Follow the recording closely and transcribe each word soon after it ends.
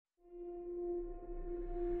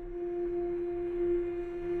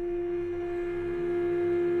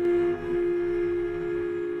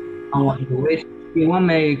I want to wish you a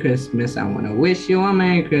Merry Christmas. I want to wish you a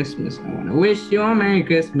Merry Christmas. I want to wish you a Merry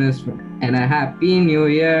Christmas and a Happy New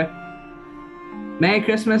Year. Merry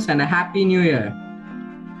Christmas and a Happy New Year.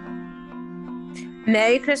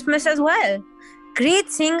 Merry Christmas as well. Great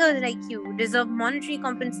singers like you deserve monetary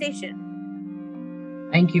compensation.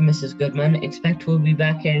 Thank you, Mrs. Goodman. Expect we'll be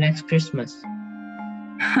back here next Christmas.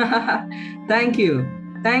 Thank you.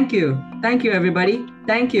 Thank you. Thank you, everybody.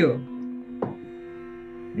 Thank you.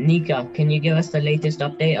 Nika, can you give us the latest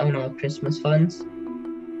update on our Christmas funds?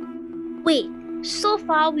 Wait, so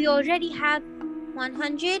far we already have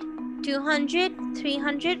 100, 200,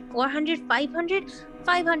 300, 400, 500,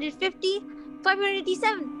 550,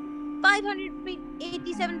 587,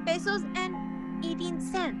 587 pesos and 18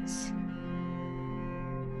 cents.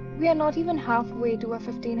 We are not even halfway to a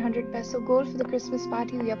 1500 peso goal for the Christmas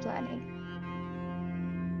party we are planning.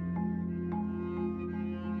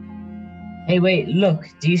 Hey, wait, look.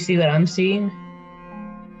 Do you see what I'm seeing?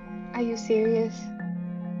 Are you serious?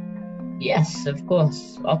 Yes, of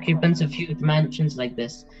course. Occupants of huge mansions like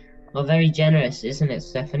this are very generous, isn't it,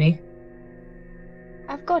 Stephanie?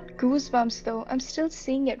 I've got goosebumps though. I'm still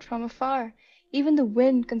seeing it from afar. Even the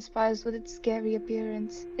wind conspires with its scary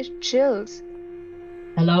appearance. It chills.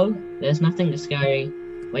 Hello? There's nothing scary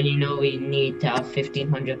when you know we need to have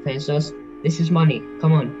 1500 pesos. This is money.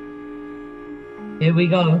 Come on. Here we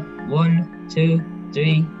go. 1, 2,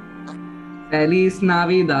 3. Feliz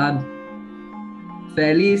Navidad.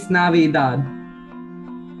 Feliz Navidad.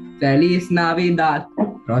 Feliz Navidad.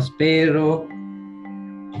 Prospero.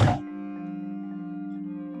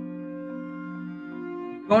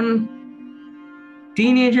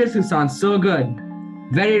 Teenagers who sound so good.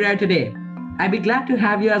 Very rare today. I'd be glad to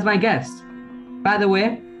have you as my guest. By the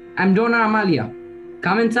way, I'm Donna Amalia.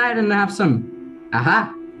 Come inside and have some,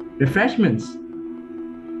 refreshments.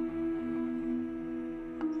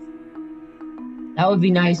 That would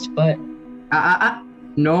be nice, but...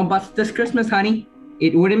 No buts this Christmas, honey.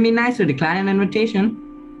 It wouldn't be nice to decline an invitation.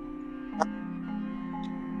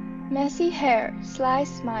 Messy hair, sly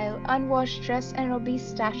smile, unwashed dress, and obese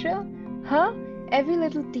stature? Huh? Every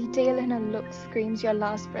little detail in her look screams your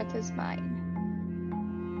last breath is mine.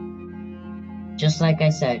 Just like I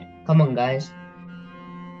said. Come on, guys.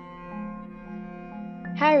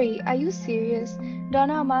 Harry, are you serious?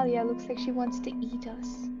 Donna Amalia looks like she wants to eat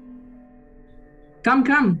us.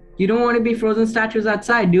 Come. You don't want to be frozen statues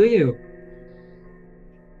outside, do you?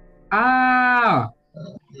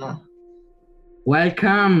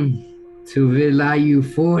 Welcome to Villa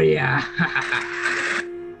Euphoria.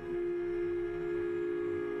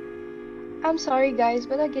 I'm sorry guys,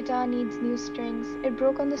 but our guitar needs new strings. It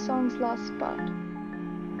broke on the song's last part.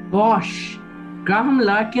 Gosh, Graham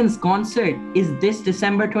Larkin's concert is this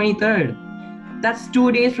December 23rd. That's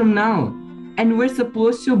 2 days from now. And we're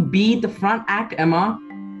supposed to be the front act, Emma.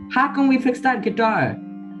 How can we fix that guitar?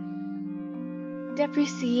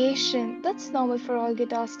 Depreciation. That's normal for all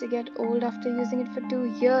guitars to get old after using it for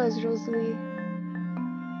 2 years, Rosalie.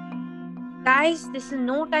 Guys, this is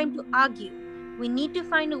no time to argue. We need to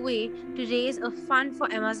find a way to raise a fund for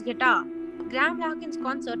Emma's guitar. Graham Larkin's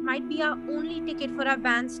concert might be our only ticket for our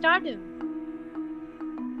band's stardom.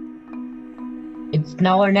 It's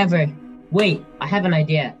now or never. Wait, I have an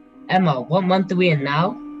idea. Emma, what month are we in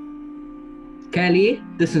now? Kelly,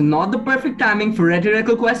 this is not the perfect timing for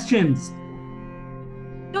rhetorical questions.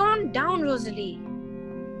 Tone down, Rosalie.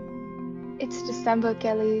 It's December,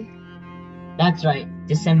 Kelly. That's right,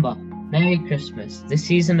 December. Merry Christmas, the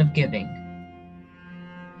season of giving.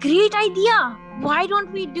 Great idea! Why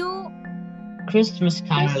don't we do Christmas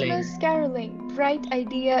caroling? Christmas caroling. Bright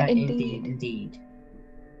idea indeed. Indeed.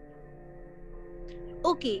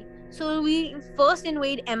 Okay, so we first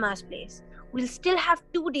invade Emma's place. We'll still have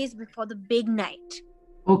 2 days before the big night.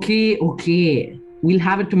 Okay. We'll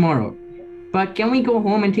have it tomorrow. But can we go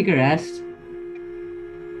home and take a rest?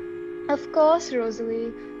 Of course,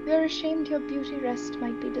 Rosalie. We are ashamed your beauty rest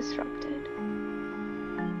might be disrupted.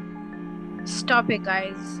 Stop it,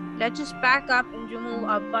 guys. Let's just pack up and remove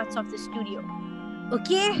our butts off the studio.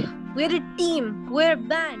 Okay? We're a team. We're a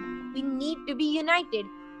band. We need to be united.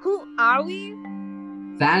 Who are we?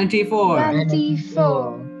 Vanity 4. Vanity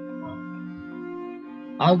 4.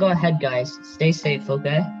 I'll go ahead, guys. Stay safe,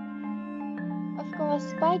 okay? Of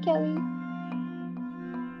course. Bye, Kelly.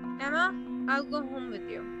 Emma, I'll go home with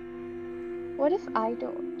you. What if I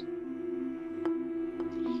don't?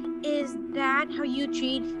 Is that how you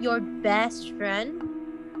treat your best friend?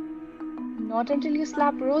 Not until you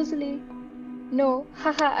slap Rosalie. No,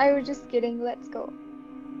 haha, I was just kidding. Let's go.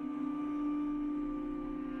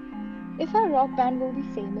 If our rock band will be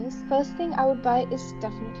famous, first thing I would buy is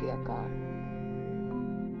definitely a car.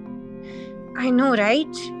 I know,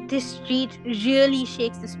 right? This street really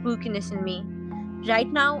shakes the spookiness in me.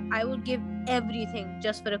 Right now, I would give everything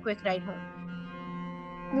just for a quick ride home.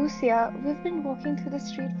 Lucia, we've been walking through the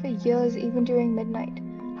street for years, even during midnight.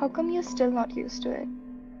 How come you're still not used to it?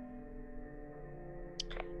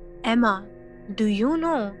 Emma, do you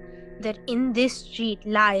know that in this street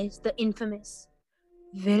lies the infamous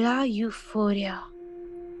Villa Euphoria?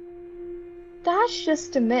 That's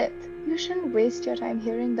just a myth. You shouldn't waste your time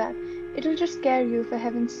hearing that. It'll just scare you, for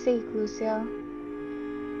heaven's sake, Lucia.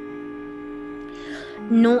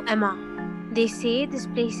 No, Emma. They say this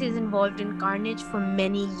place is involved in carnage for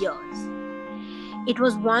many years. It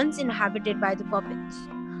was once inhabited by the Poppins,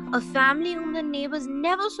 a family whom the neighbors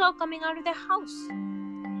never saw coming out of their house.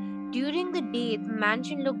 During the day, the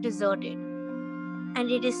mansion looked deserted,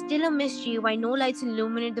 and it is still a mystery why no lights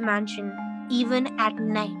illuminate the mansion even at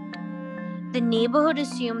night. The neighborhood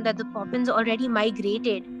assumed that the Poppins already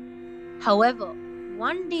migrated. However,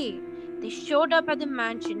 one day they showed up at the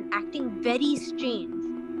mansion acting very strange.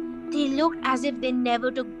 They looked as if they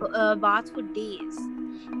never took baths for days.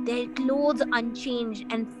 Their clothes unchanged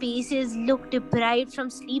and faces looked deprived from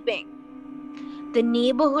sleeping. The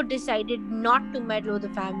neighborhood decided not to meddle with the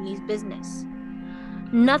family's business.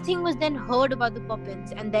 Nothing was then heard about the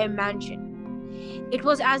Poppins and their mansion. It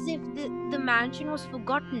was as if the mansion was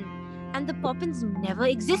forgotten and the Poppins never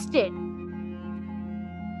existed.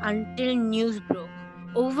 Until news broke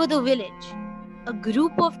over the village. A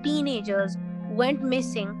group of teenagers went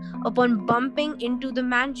missing upon bumping into the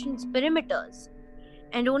mansion's perimeters,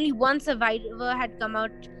 and only one survivor had come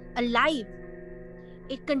out alive.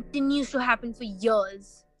 It continues to happen for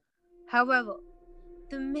years. However,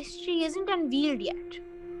 the mystery isn't unveiled yet.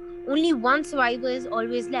 Only one survivor is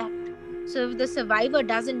always left, so if the survivor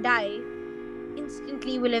doesn't die,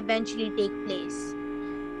 instantly will eventually take place.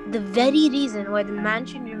 The very reason why the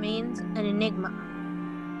mansion remains an enigma.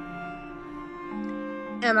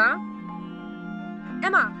 Emma?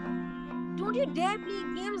 Emma! Don't you dare play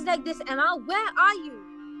games like this, Emma! Where are you?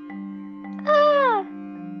 Ah!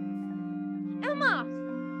 Emma!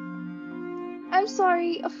 I'm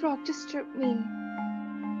sorry, a frog just tripped me.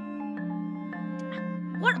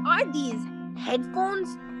 What are these?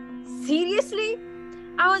 Headphones? Seriously?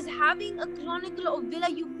 I was having a Chronicle of Villa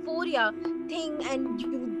Euphoria thing and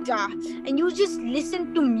you just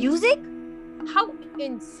listen to music? How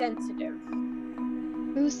insensitive.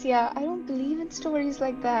 Lucia, I don't believe in stories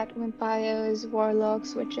like that. Vampires,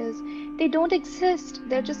 warlocks, witches. They don't exist.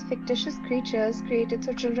 They're just fictitious creatures created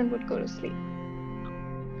so children would go to sleep.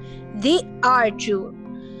 They are true.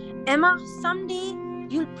 Emma, someday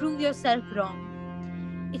you'll prove yourself wrong.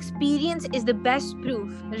 Experience is the best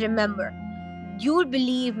proof, remember. You'll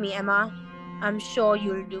believe me, Emma. I'm sure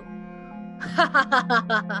you'll do.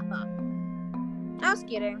 I was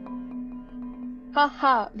kidding.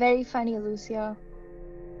 Haha, very funny, Lucia.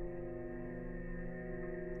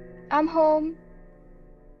 I'm home.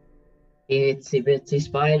 The itsy bitsy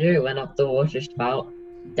spider went up the water spout.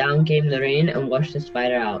 Down came the rain and washed the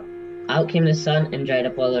spider out. Out came the sun and dried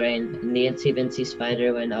up all the rain, and the itsy bitsy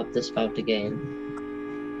spider went up the spout again.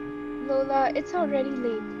 Lola, it's already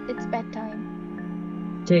late. It's bedtime.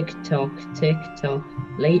 Tick tock,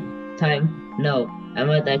 late time. No,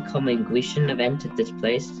 Emma, they're coming. We shouldn't have entered this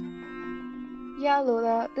place. Yeah,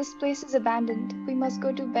 Lola, this place is abandoned. We must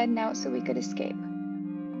go to bed now so we could escape.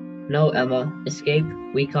 No, Emma, escape?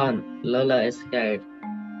 We can't. Lola is scared.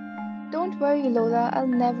 Don't worry, Lola. I'll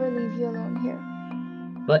never leave you alone here.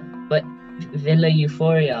 But Villa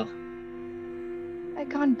Euphoria. I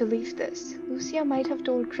can't believe this. Lucia might have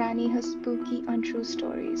told Granny her spooky, untrue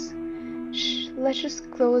stories. Shh, let's just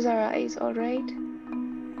close our eyes, alright?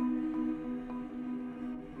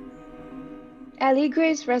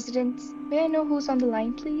 Aligrave's residence. May I know who's on the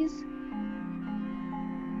line, please?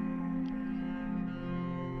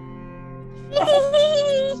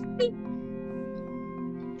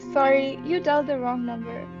 Sorry, you dialed the wrong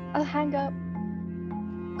number. I'll hang up.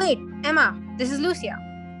 Wait, Emma, this is Lucia.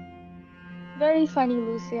 Very funny,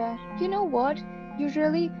 Lucia. You know what? You're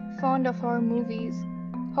really fond of horror movies.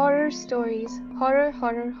 Horror stories. Horror,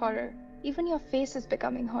 horror, horror. Even your face is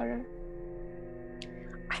becoming horror.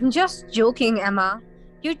 I'm just joking, Emma.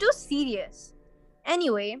 You're too serious.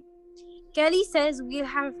 Anyway, Kelly says we'll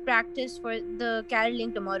have practice for the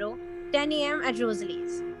caroling tomorrow, 10 a.m. at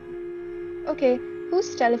Rosalie's. Okay,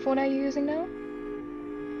 whose telephone are you using now?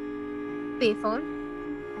 Payphone.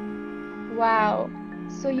 Wow.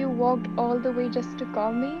 So you walked all the way just to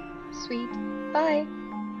call me? Sweet. Bye.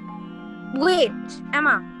 Wait,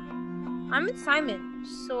 Emma. I'm with Simon,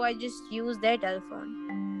 so I just used their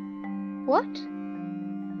telephone. What?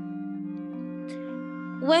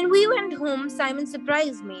 When we went home, Simon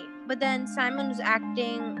surprised me, but then Simon was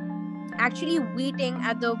actually waiting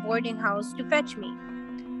at the boarding house to fetch me.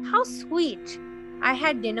 How sweet! I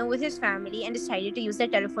had dinner with his family and decided to use their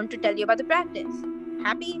telephone to tell you about the practice.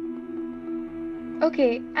 Happy?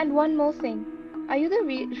 Okay, and one more thing. Are you the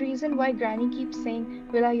reason why Granny keeps saying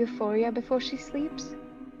Villa Euphoria before she sleeps?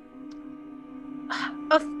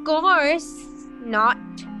 Of course not.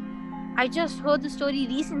 I just heard the story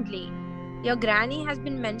recently. Your granny has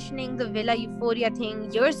been mentioning the Villa Euphoria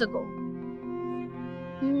thing years ago.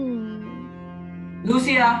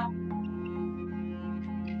 Lucia!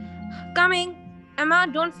 Coming. Emma,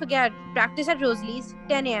 don't forget, practice at Rosalie's,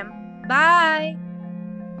 10 a.m. Bye.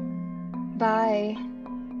 Bye.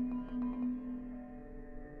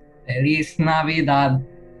 Feliz Navidad.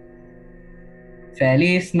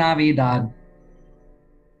 Feliz Navidad.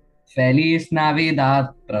 Feliz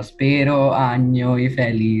Navidad. Prospero año y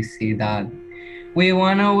felicidad. We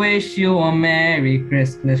want to wish you a Merry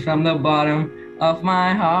Christmas from the bottom of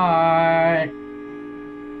my heart.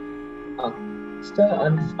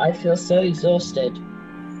 I feel so exhausted.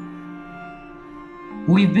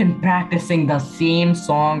 We've been practicing the same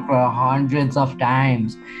song for hundreds of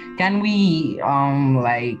times. Can we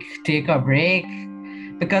take a break?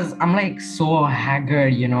 Because I'm like so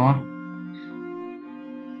haggard, you know.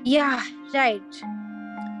 Yeah, right.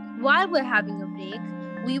 While we're having a break,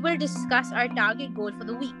 we will discuss our target goal for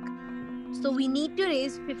the week. So we need to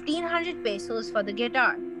raise 1500 pesos for the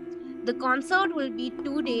guitar. The concert will be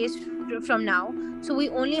 2 days from now, so we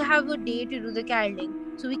only have a day to do the caroling,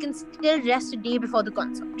 so we can still rest a day before the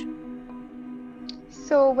concert.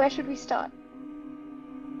 So where should we start?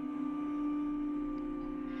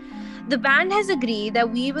 The band has agreed that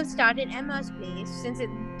we will start at Emma's place since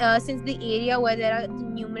the area where there are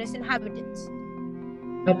numerous inhabitants.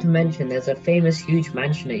 Not to mention, there's a famous huge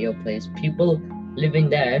mansion at your place. People living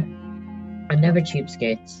there are never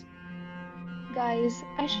cheapskates. Guys,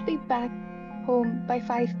 I should be back home by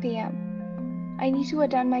 5 p.m. I need to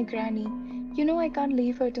attend my granny. You know I can't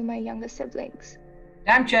leave her to my younger siblings.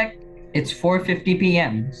 Time check. It's 4:50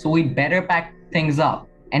 p.m., so we better pack things up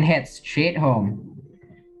and head straight home.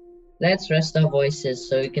 Let's rest our voices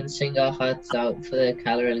so we can sing our hearts out for the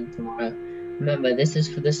caroling tomorrow. Remember, this is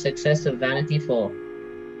for the success of Vanity 4.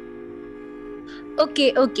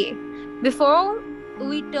 Okay. Before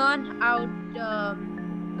we turn out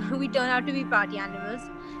to be party animals,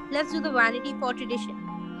 let's do the Vanity 4 tradition.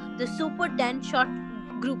 The super 10 shot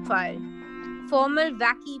group file. Formal,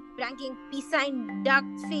 wacky, pranking, peace sign, duck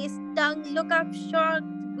face, tongue, look up, short,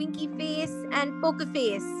 winky face, and poker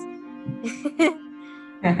face.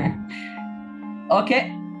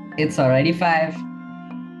 Okay, it's already 5.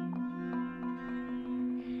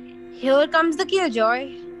 Here comes the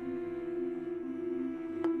killjoy.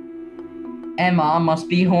 Emma must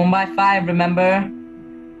be home by 5, remember?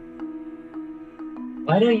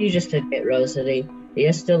 Why don't you just admit, Rosalie?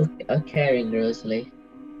 You're still a caring Rosalie.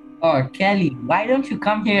 Or Kelly, why don't you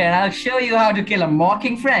come here and I'll show you how to kill a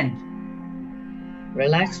mocking friend?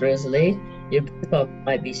 Relax, Rosalie. Your pop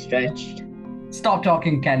might be stretched. Stop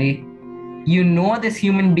talking, Kelly. You know this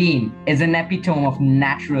human being is an epitome of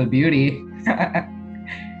natural beauty.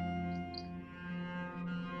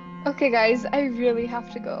 Okay, guys, I really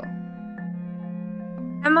have to go.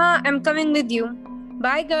 Emma, I'm coming with you.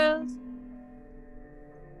 Bye, girls.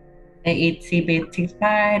 The itsy bitsy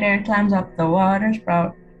spider climbs up the water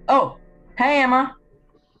spout. Oh, hey Emma.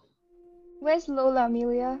 Where's Lola,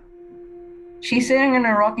 Amelia? She's sitting in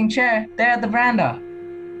a rocking chair there at the veranda.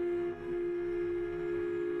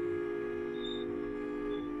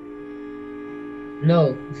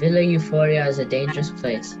 No, Villa Euphoria is a dangerous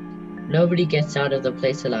place. Nobody gets out of the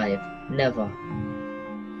place alive. Never.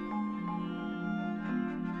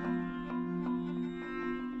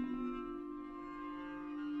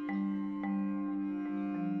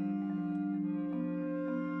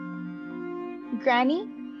 Granny?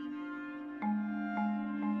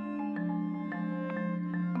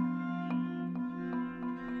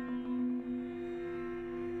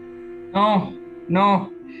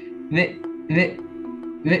 No.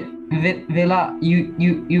 Villa,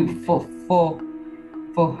 for.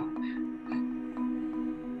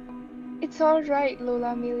 It's all right,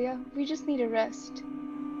 Lola, Amelia. We just need a rest.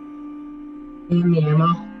 Amy,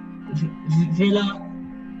 Emma. Villa.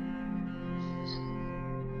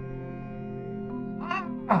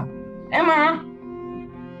 Ah, Emma!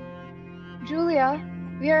 Julia,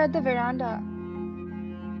 we are at the veranda.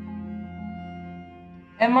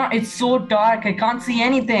 Emma, it's so dark. I can't see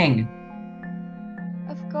anything.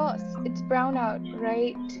 Of course, it's brown out,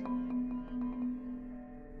 right?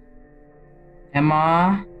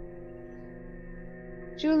 Emma?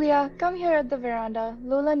 Julia, come here at the veranda.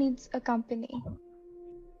 Lola needs a company.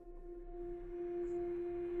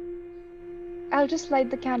 I'll just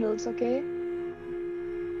light the candles, okay?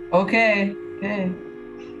 Okay.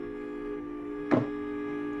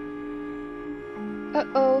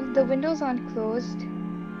 Uh-oh, the windows aren't closed.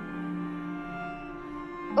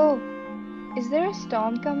 Oh, is there a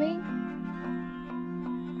storm coming?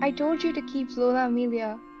 I told you to keep Lola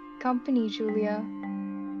Amelia company, Julia.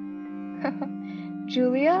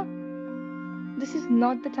 Julia? This is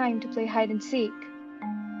not the time to play hide and seek.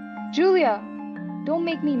 Julia, don't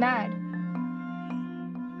make me mad.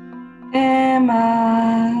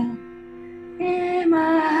 Emma.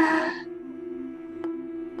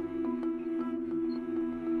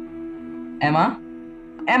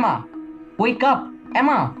 Emma, wake up.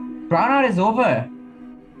 Emma, brownout is over.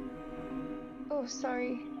 Oh,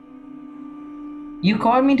 sorry. You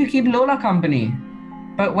called me to keep Lola company.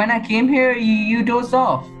 But when I came here, you dozed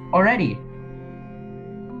off already.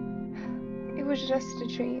 It was just a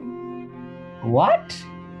dream. What?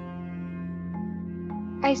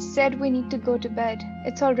 I said we need to go to bed.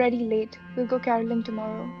 It's already late. We'll go caroling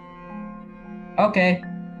tomorrow. Okay.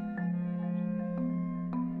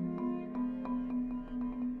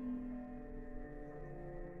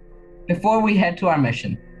 Before we head to our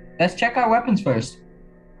mission, let's check our weapons first.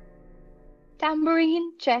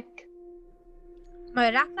 Tambourine, check.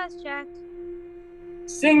 Maracas check.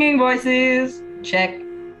 Singing voices, check.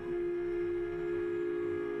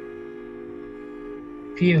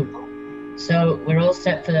 Phew. So we're all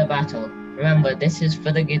set for the battle. Remember, this is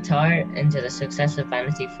for the guitar and to the success of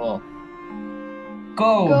Vanity 4.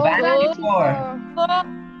 Go, Vanity Vanity 4.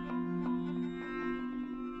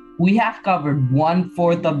 We have covered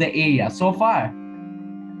 1/4 of the area so far.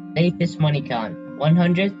 Latest money count: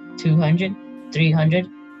 100, 200, 300,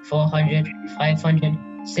 400, 500,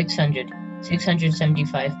 600,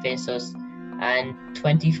 675 pesos, and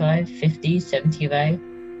 25, 50, 75,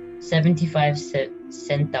 75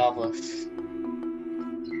 centavos.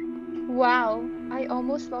 Wow, I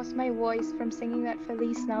almost lost my voice from singing that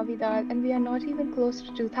Feliz Navidad, and we are not even close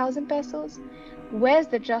to 2,000 pesos. Where's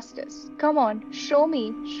the justice? Come on, show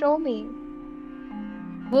me, show me.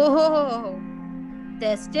 Whoa!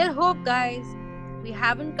 There's still hope, guys. We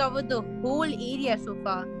haven't covered the whole area so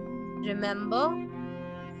far. Remember?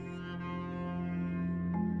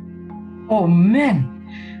 Oh man,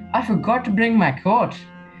 I forgot to bring my coat.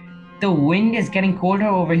 The wind is getting colder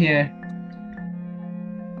over here.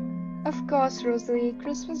 Of course, Rosalie,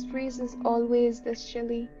 Christmas breeze is always this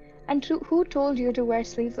chilly. And who told you to wear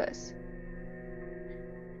sleeveless?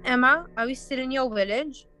 Emma, are we still in your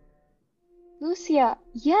village? Lucia,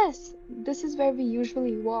 yes, this is where we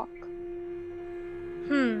usually walk.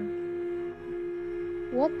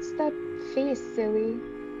 What's that face, silly?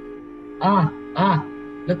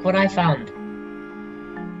 Look what I found.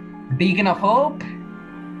 Beacon of hope?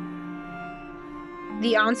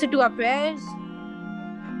 The answer to our prayers?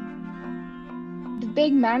 The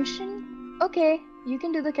big mansion? Okay, you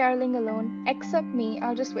can do the caroling alone. Except me,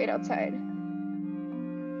 I'll just wait outside.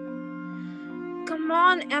 Come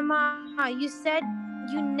on, Emma. You said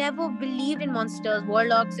you never believed in monsters,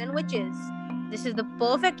 warlocks, and witches. This is the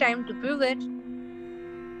perfect time to prove it.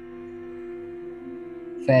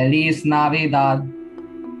 Feliz Navidad.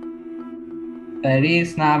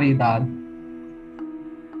 Feliz Navidad.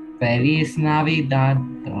 Feliz Navidad.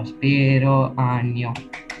 Prospero año.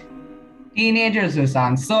 Teenagers who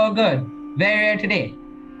sound so good. Very rare today.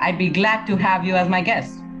 I'd be glad to have you as my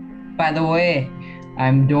guest. By the way,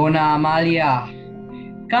 I'm Dona Amalia.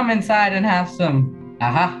 Come inside and have some,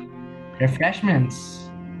 refreshments.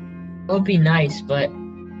 It would be nice, but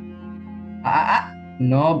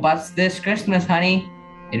No buts this Christmas, honey.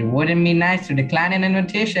 It wouldn't be nice to decline an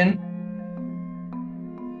invitation.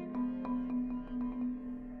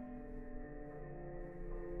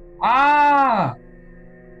 Ah!